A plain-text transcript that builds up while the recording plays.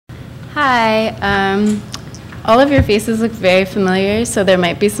Hi. All of your faces look very familiar, so there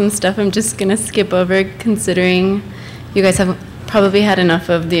might be some stuff I'm just going to skip over, considering you guys have probably had enough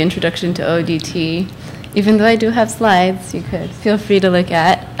of the introduction to OODT. Even though I do have slides, you could feel free to look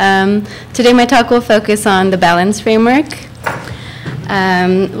at. Today my talk will focus on the balance framework.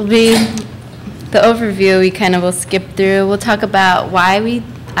 The overview we kind of will skip through. We'll talk about why we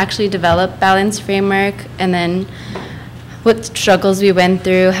actually developed balance framework, and then what struggles we went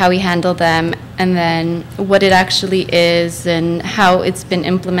through, how we handle them, and then what it actually is and how it's been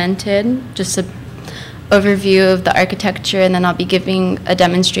implemented. Just an overview of the architecture, and then I'll be giving a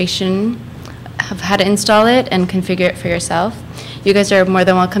demonstration of how to install it and configure it for yourself. You guys are more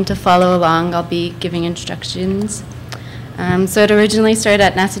than welcome to follow along. I'll be giving instructions. So it originally started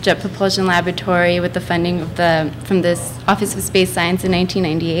at NASA Jet Propulsion Laboratory with the funding of from this Office of Space Science in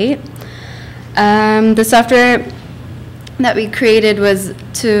 1998. The software that we created was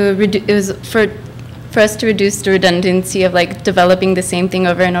for us to reduce the redundancy of like developing the same thing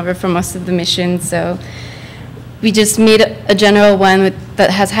over and over for most of the missions. So we just made a general one that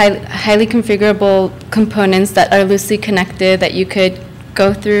has highly configurable components that are loosely connected that you could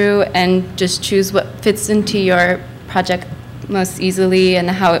go through and just choose what fits into your project most easily and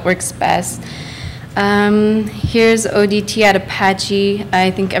how it works best. Here's OODT at Apache.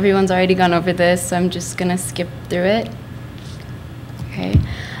 I think everyone's already gone over this, so I'm just going to skip through it. Okay.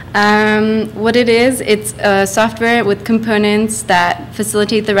 What it is, it's a software with components that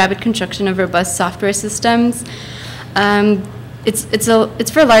facilitate the rapid construction of robust software systems.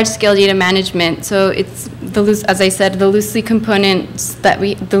 It's for large-scale data management. So it's as I said, the loosely connected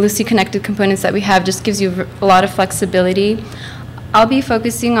components that we have just gives you a lot of flexibility. I'll be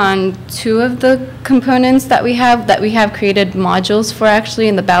focusing on two of the components that we have created modules for actually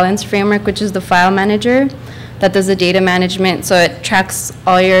in the balance framework, which is the file manager that does the data management. So it tracks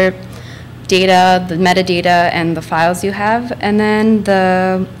all your data, the metadata, and the files you have. And then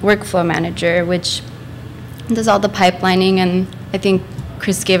the workflow manager, which does all the pipelining, and I think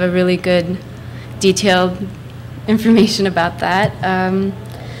Chris gave a really good detailed information about that.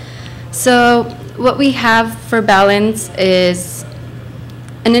 So what we have for balance is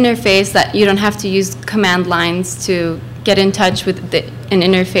an interface that you don't have to use command lines to get in touch with an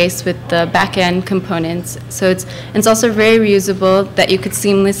interface with the back-end components. So it's also very reusable, that you could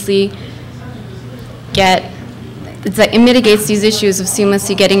seamlessly get. It mitigates these issues of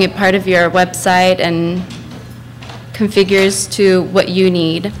seamlessly getting it part of your website and configures to what you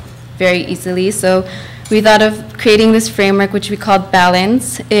need very easily. So we thought of creating this framework, which we called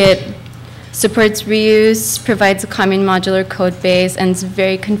Balance. It supports reuse, provides a common modular code base, and it's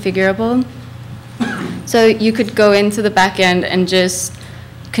very configurable. So you could go into the back end and just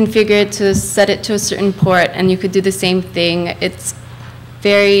configure it to set it to a certain port, and you could do the same thing. It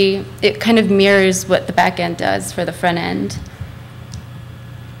kind of mirrors what the back end does for the front end.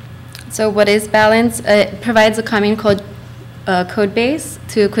 So what is Balance? It provides a common code base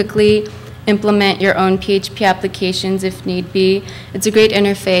to quickly implement your own PHP applications if need be. It's a great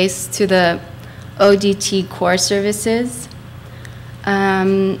interface to the OODT core services.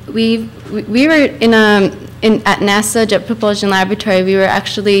 We were at NASA Jet Propulsion Laboratory. We were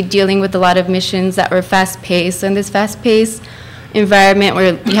actually dealing with a lot of missions that were fast-paced. So in this fast-paced environment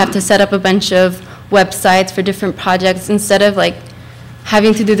where you have to set up a bunch of websites for different projects, instead of like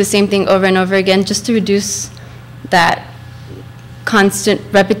having to do the same thing over and over again, just to reduce that constant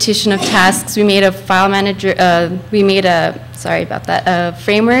repetition of tasks, we made a file manager, a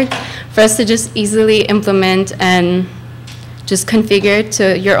framework for us to just easily implement and just configure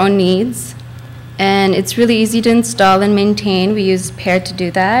to your own needs. And it's really easy to install and maintain. We use Pair to do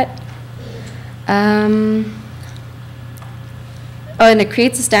that. And it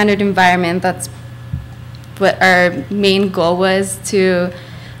creates a standard environment. That's what our main goal was, to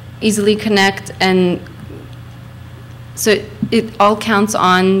easily connect, and so it all counts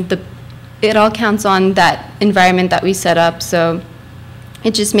on that environment that we set up. So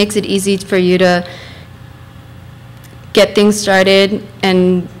it just makes it easy for you to get things started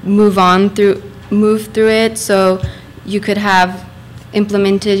and move through it. So you could have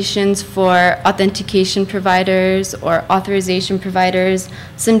implementations for authentication providers or authorization providers,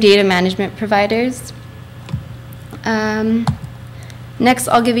 some data management providers. Next,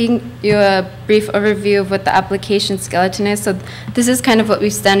 I'll give you a brief overview of what the application skeleton is. So this is kind of what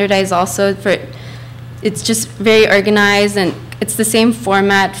we've standardized also for. It's just very organized, and it's the same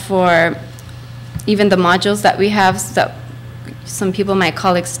format for even the modules that we have, that some people might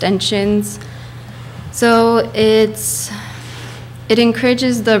call extensions. So it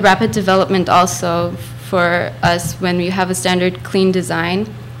encourages the rapid development also for us when we have a standard clean design.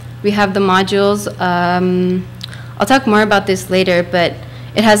 We have the modules. I'll talk more about this later, but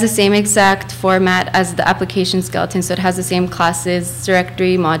it has the same exact format as the application skeleton, so it has the same classes,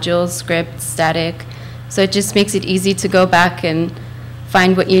 directory, modules, script, static. So it just makes it easy to go back and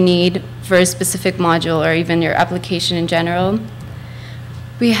find what you need for a specific module or even your application in general.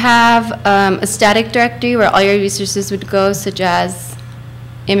 We have a static directory where all your resources would go, such as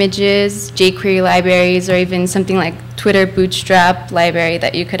images, jQuery libraries, or even something like Twitter Bootstrap library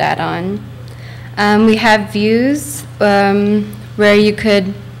that you could add on. We have views where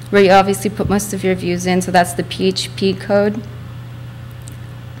you obviously put most of your views in, so that's the PHP code.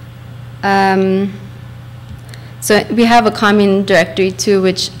 So we have a common directory too,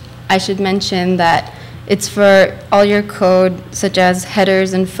 which I should mention that it's for all your code, such as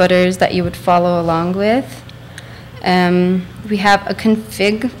headers and footers that you would follow along with. We have a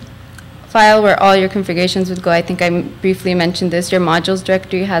config file where all your configurations would go. I think I briefly mentioned this. Your modules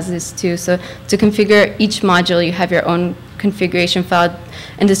directory has this too. So to configure each module, you have your own configuration file,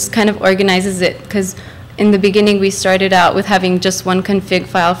 and this kind of organizes it, because in the beginning we started out with having just one config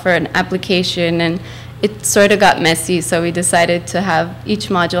file for an application, and it sort of got messy, so we decided to have each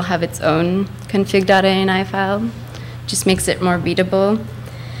module have its own config.ini file. Just makes it more readable.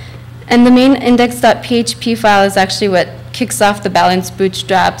 And the main index.php file is actually what kicks off the Balance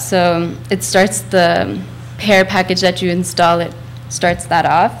Bootstrap, so it starts the pair package that you install, it starts that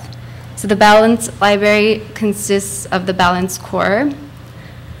off. So the Balance library consists of the Balance core,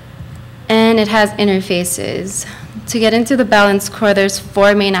 and it has interfaces. To get into the Balance core, there's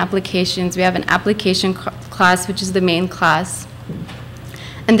 4 main applications. We have an application class, which is the main class.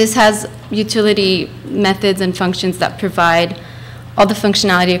 And this has utility methods and functions that provide all the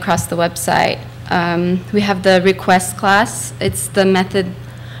functionality across the website. We have the request class. It's the method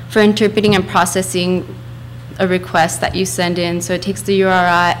for interpreting and processing a request that you send in. So it takes the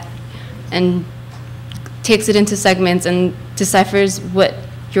URI and takes it into segments and deciphers what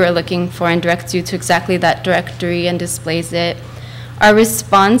you're looking for and directs you to exactly that directory and displays it. Our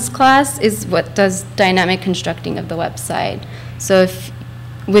response class is what does dynamic constructing of the website. So if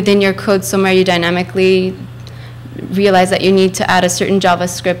within your code somewhere you dynamically realize that you need to add a certain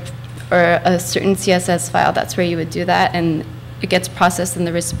JavaScript or a certain CSS file, that's where you would do that, and it gets processed in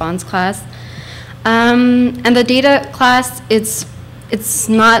the response class. And the data class, it's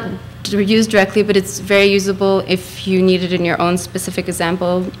not used directly, but it's very usable if you need it in your own specific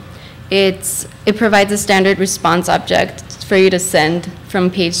example. It provides a standard response object for you to send from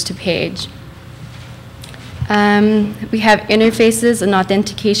page to page. We have interfaces, an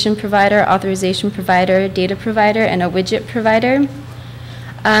authentication provider, authorization provider, data provider, and a widget provider.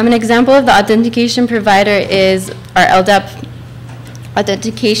 An example of the authentication provider is our LDAP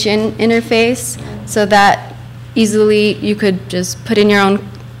authentication interface, so that easily you could just put in your own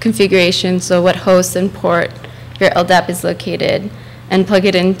configuration, so what host and port your LDAP is located, and plug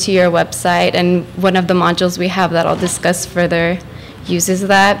it into your website. And one of the modules we have that I'll discuss further uses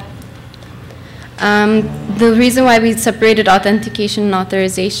that. The reason why we separated authentication and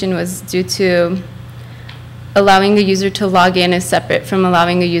authorization was due to allowing the user to log in is separate from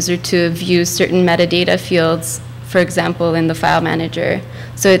allowing a user to view certain metadata fields, for example, in the file manager.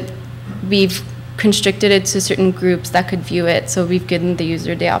 So we've constricted it to certain groups that could view it, so we've given the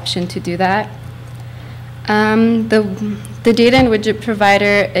user the option to do that. The data and widget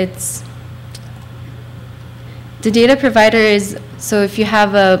provider, the data provider is, so if you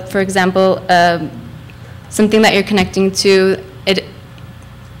have, for example, something that you're connecting to, it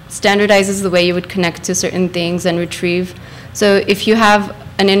standardizes the way you would connect to certain things and retrieve. So if you have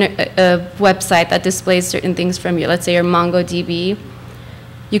a website that displays certain things from your, let's say your MongoDB,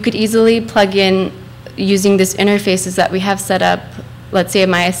 you could easily plug in using these interfaces that we have set up, let's say a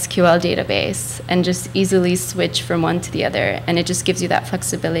MySQL database, and just easily switch from one to the other, and it just gives you that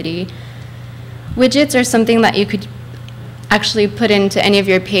flexibility. Widgets are something that you could actually put into any of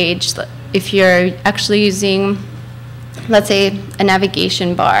your page. If you're actually using, let's say, a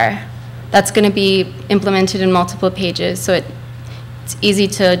navigation bar, that's going to be implemented in multiple pages, so it's easy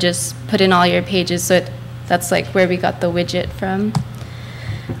to just put in all your pages. So that's like where we got the widget from.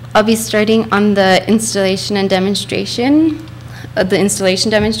 I'll be starting on the installation and demonstration,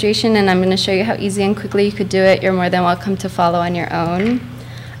 and I'm going to show you how easy and quickly you could do it. You're more than welcome to follow on your own.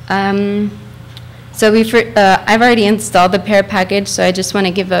 So I've already installed the pair package, so I just want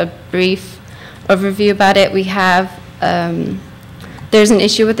to give a brief overview about it. We have, there's an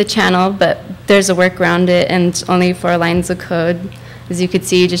issue with the channel, but there's a workaround it, and it's only 4 lines of code. As you can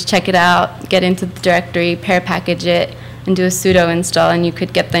see, you just check it out, get into the directory, pair package it, and do a sudo install, and you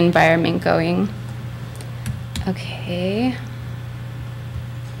could get the environment going. Okay.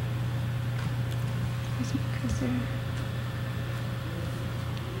 Where's my cursor?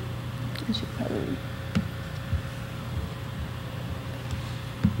 I should probably.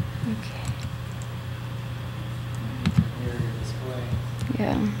 Okay. Mirror your display.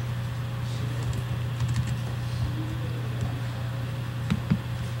 Yeah.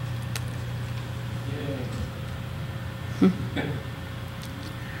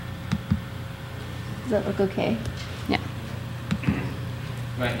 Does that look okay? Yeah.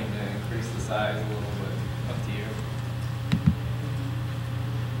 Might need to increase the size a little bit. Up to you.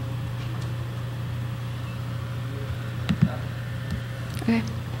 Okay.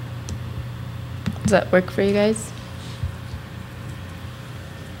 Does that work for you guys?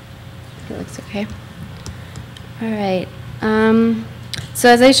 It looks okay. All right. So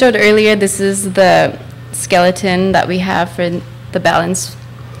as I showed earlier, this is the skeleton that we have for the balance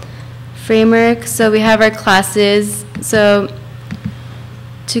framework. So we have our classes. So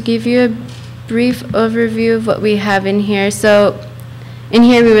to give you a brief overview of what we have in here. So in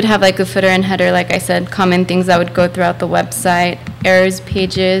here we would have like a footer and header, like I said, common things that would go throughout the website, errors,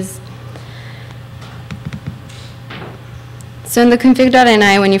 pages. So in the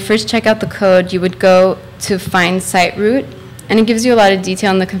config.ini, when you first check out the code, you would go to find site root, and it gives you a lot of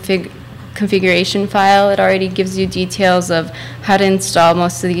detail in the configuration file. It already gives you details of how to install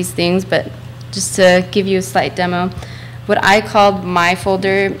most of these things, but just to give you a slight demo, what I called my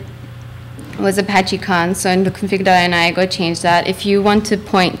folder was ApacheCon. So in the config.ini, I go change that. If you want to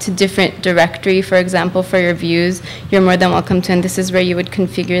point to different directory, for example, for your views, you're more than welcome to, and this is where you would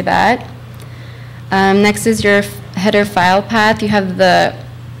configure that. Next is your header file path. You have the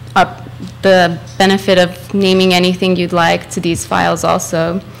benefit of naming anything you'd like to these files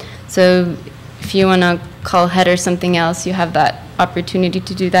also. So if you want to call header something else, you have that opportunity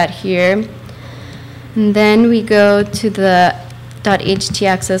to do that here. And then we go to the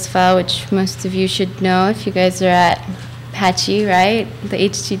 .htaccess file, which most of you should know if you guys are at Apache, right? The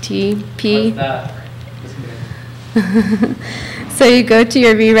HTTP. What's that? So you go to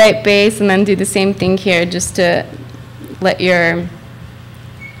your rewrite base and then do the same thing here, just to let you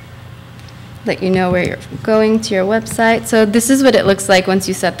know where you're going to your website. So this is what it looks like once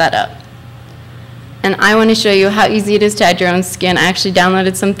you set that up. And I want to show you how easy it is to add your own skin. I actually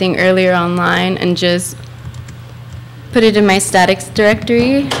downloaded something earlier online and just put it in my statics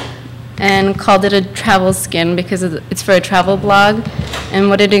directory and called it a travel skin because it's for a travel blog. And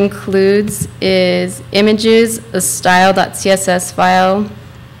what it includes is images, a style.css file.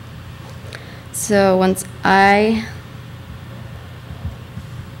 So once I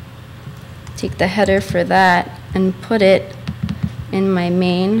take the header for that and put it in my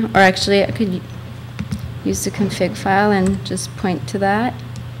main, or actually I could use the config file and just point to that.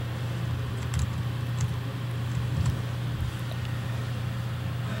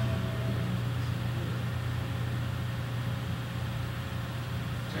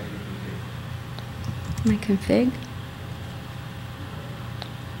 My config.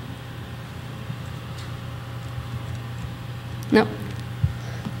 Nope.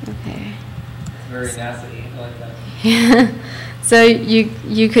 Okay. Very nasty. I like that. Yeah. So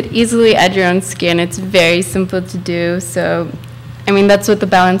you could easily add your own skin. It's very simple to do. So, I mean, that's what the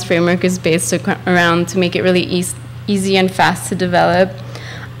Balance framework is based around, to make it really easy and fast to develop.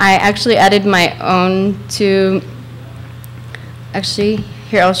 I actually added my own to, actually,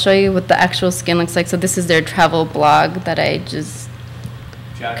 here I'll show you what the actual skin looks like. So this is their travel blog that I just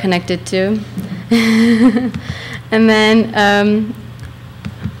connected to. And then,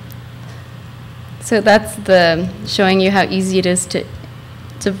 so that's showing you how easy it is to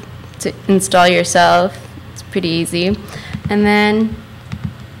install yourself. It's pretty easy. And then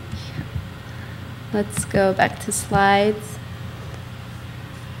let's go back to slides.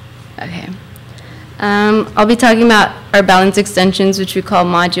 Okay. I'll be talking about our Balance extensions, which we call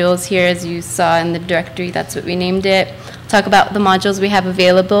modules here, as you saw in the directory. That's what we named it. I'll talk about the modules we have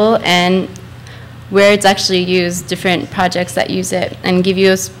available and where it's actually used, different projects that use it, and give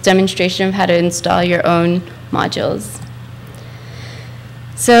you a demonstration of how to install your own modules.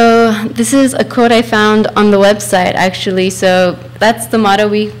 So this is a quote I found on the website, actually. So that's the motto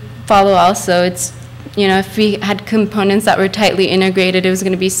we follow also. It's, you know, if we had components that were tightly integrated, it was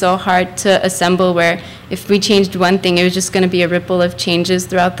going to be so hard to assemble, where if we changed one thing, it was just going to be a ripple of changes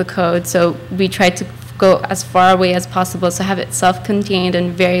throughout the code. So we tried to go as far away as possible, so have it self-contained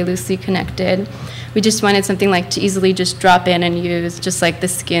and very loosely connected. We just wanted something like to easily just drop in and use, just like the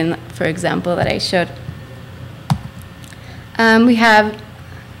skin, for example, that I showed. We have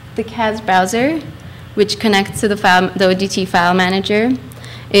the CAS browser, which connects to the OODT file manager.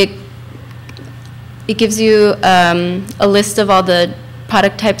 It gives you a list of all the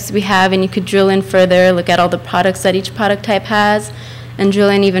product types we have, and you could drill in further, look at all the products that each product type has, and drill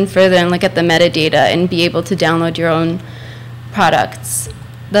in even further and look at the metadata and be able to download your own products.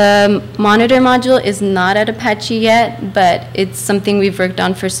 The monitor module is not at Apache yet, but it's something we've worked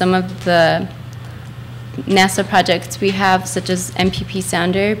on for some of the NASA projects we have, such as MPP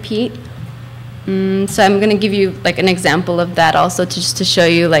Sounder, Pete. So I'm going to give you like an example of that also, just to show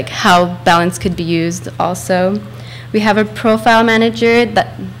you like how Balance could be used also. We have a profile manager,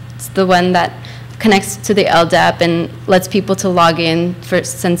 that's the one that connects to the LDAP and lets people to log in for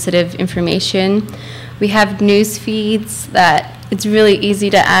sensitive information. We have news feeds that it's really easy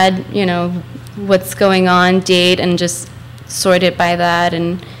to add, you know, what's going on, date, and just sort it by that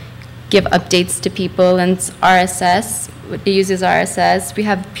and give updates to people. And it's RSS, it uses RSS. We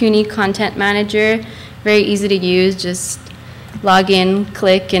have Puny Content Manager, very easy to use, just log in,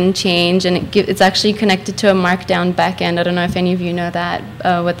 click, and change, and it's actually connected to a Markdown backend. I don't know if any of you know that,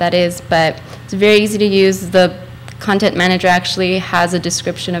 what that is, but it's very easy to use. The Content Manager actually has a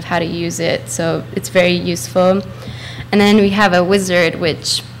description of how to use it, so it's very useful. And then we have a wizard,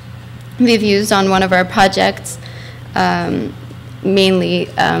 which we've used on one of our projects, mainly,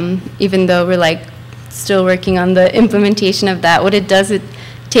 even though we're like still working on the implementation of that. What it does, it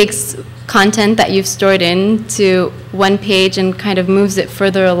takes content that you've stored into one page and kind of moves it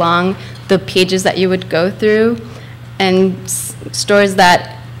further along the pages that you would go through, and stores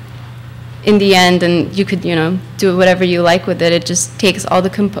that in the end, and you could, you know, do whatever you like with it. It just takes all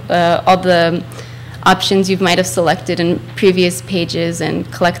the options you might have selected in previous pages and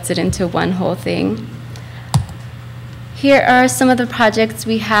collects it into one whole thing. Here are some of the projects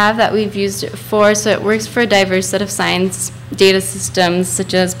we have that we've used it for. So it works for a diverse set of science data systems,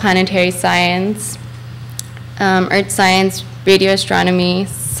 such as planetary science, earth science, radio astronomy.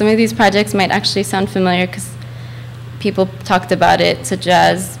 Some of these projects might actually sound familiar because people talked about it, such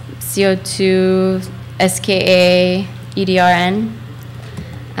as CO2, SKA, EDRN.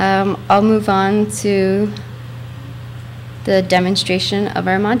 I'll move on to the demonstration of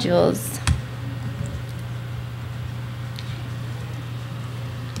our modules.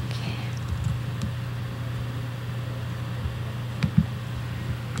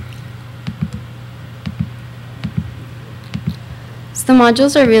 The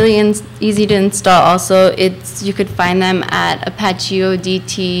modules are really easy to install also. You could find them at Apache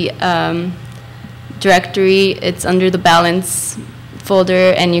OODT directory. It's under the Balance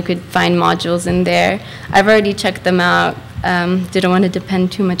folder, and you could find modules in there. I've already checked them out. Didn't want to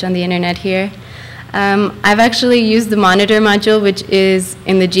depend too much on the internet here. I've actually used the monitor module, which is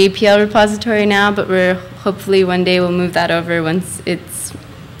in the JPL repository now, but we're hopefully one day we'll move that over once it's,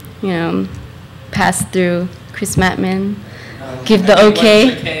 you know, passed through Chris Mattman. Give the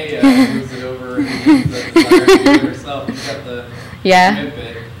okay. Shakeh moves it over and herself. You've got the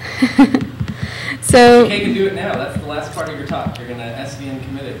commit. So Shakeh can do it now. That's the last part of your talk. You're going to SVN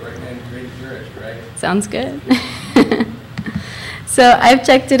commit it right now and create it, right? Sounds good. So I've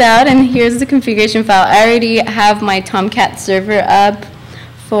checked it out, and here's the configuration file. I already have my Tomcat server up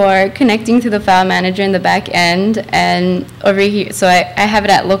for connecting to the file manager in the back end, and over here, so I have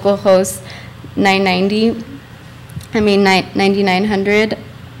it at localhost 9900.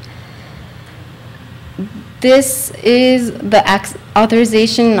 This is the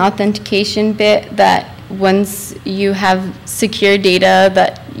authorization and authentication bit that once you have secure data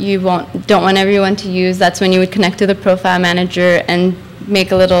that you don't want everyone to use, that's when you would connect to the profile manager and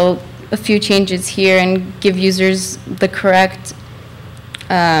make a few changes here and give users the correct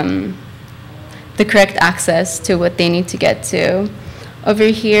access to what they need to get to. Over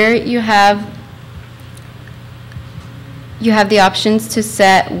here you have the options to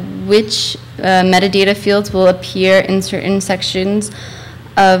set which metadata fields will appear in certain sections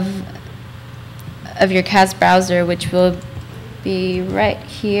of your CAS browser, which will be right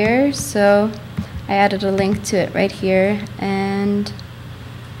here. So I added a link to it right here. And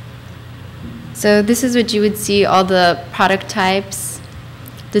so this is what you would see, all the product types,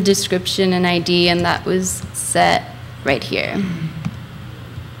 the description and ID, and that was set right here.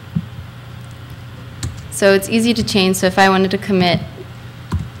 So it's easy to change. So if I wanted to commit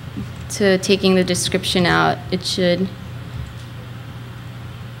to taking the description out, it should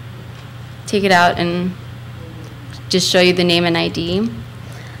take it out and just show you the name and ID.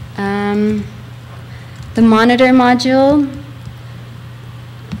 The monitor module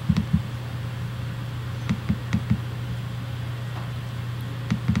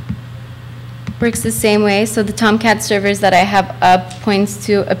works the same way. So the Tomcat servers that I have up points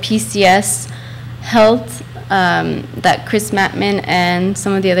to a PCS health that Chris Mattman and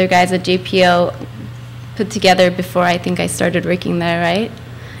some of the other guys at JPL put together before I think I started working there, right?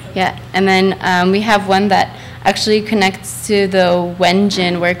 Yeah, and then we have one that actually connects to the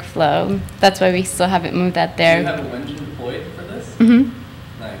Wenjin workflow. That's why we still haven't moved that there. Do you have a Wenjin deployed for this? Mm-hmm.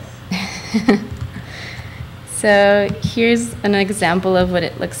 Nice. So here's an example of what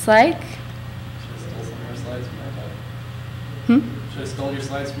it looks like. Should have stole some of your slides from my talk. Hmm? Should have stole your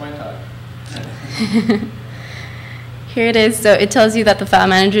slides from my talk. Here it is. So it tells you that the file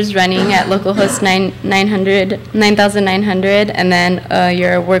manager is running at localhost 9900, and then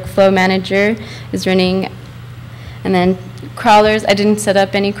your workflow manager is running. And then crawlers, I didn't set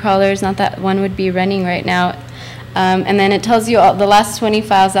up any crawlers, not that one would be running right now. And then it tells you all the last 20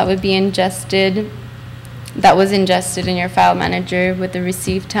 files that would be ingested, that was ingested in your file manager with the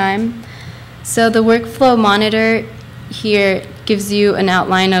receive time. So the workflow monitor here gives you an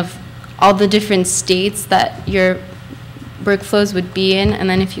outline of all the different states that your workflows would be in. And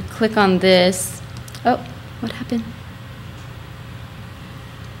then if you click on this, oh, what happened?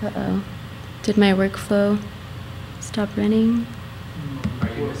 Uh-oh. Did my workflow stop running? Are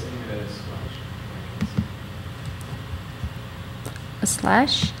you missing a slash? A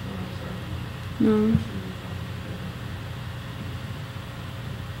slash? No.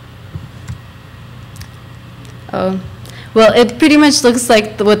 Oh, well, it pretty much looks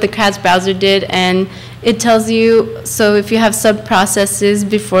like what the CADS browser did, and it tells you, so if you have sub-processes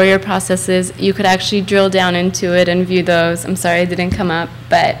before your processes, you could actually drill down into it and view those. I'm sorry it didn't come up,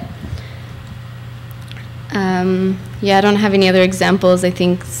 but yeah, I don't have any other examples. I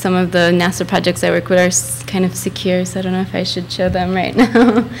think some of the NASA projects I work with are kind of secure, so I don't know if I should show them right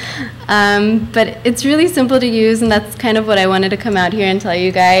now. But it's really simple to use, and that's kind of what I wanted to come out here and tell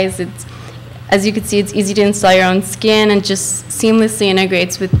you guys. It's, as you can see, it's easy to install your own skin and just seamlessly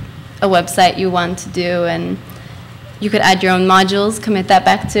integrates with a website you want to do. And you could add your own modules, commit that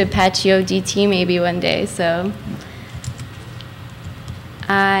back to Apache OODT maybe one day. So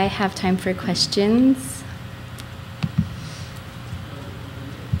I have time for questions.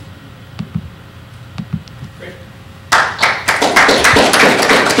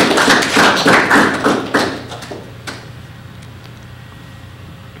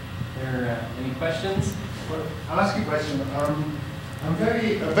 Any questions? Well, I'll ask you a question. I'm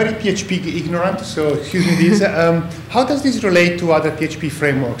very PHP ignorant, so excuse me this. How does this relate to other PHP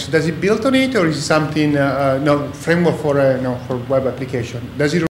frameworks? Does it build on it, or is it something, no, framework for, no, for web application? Does it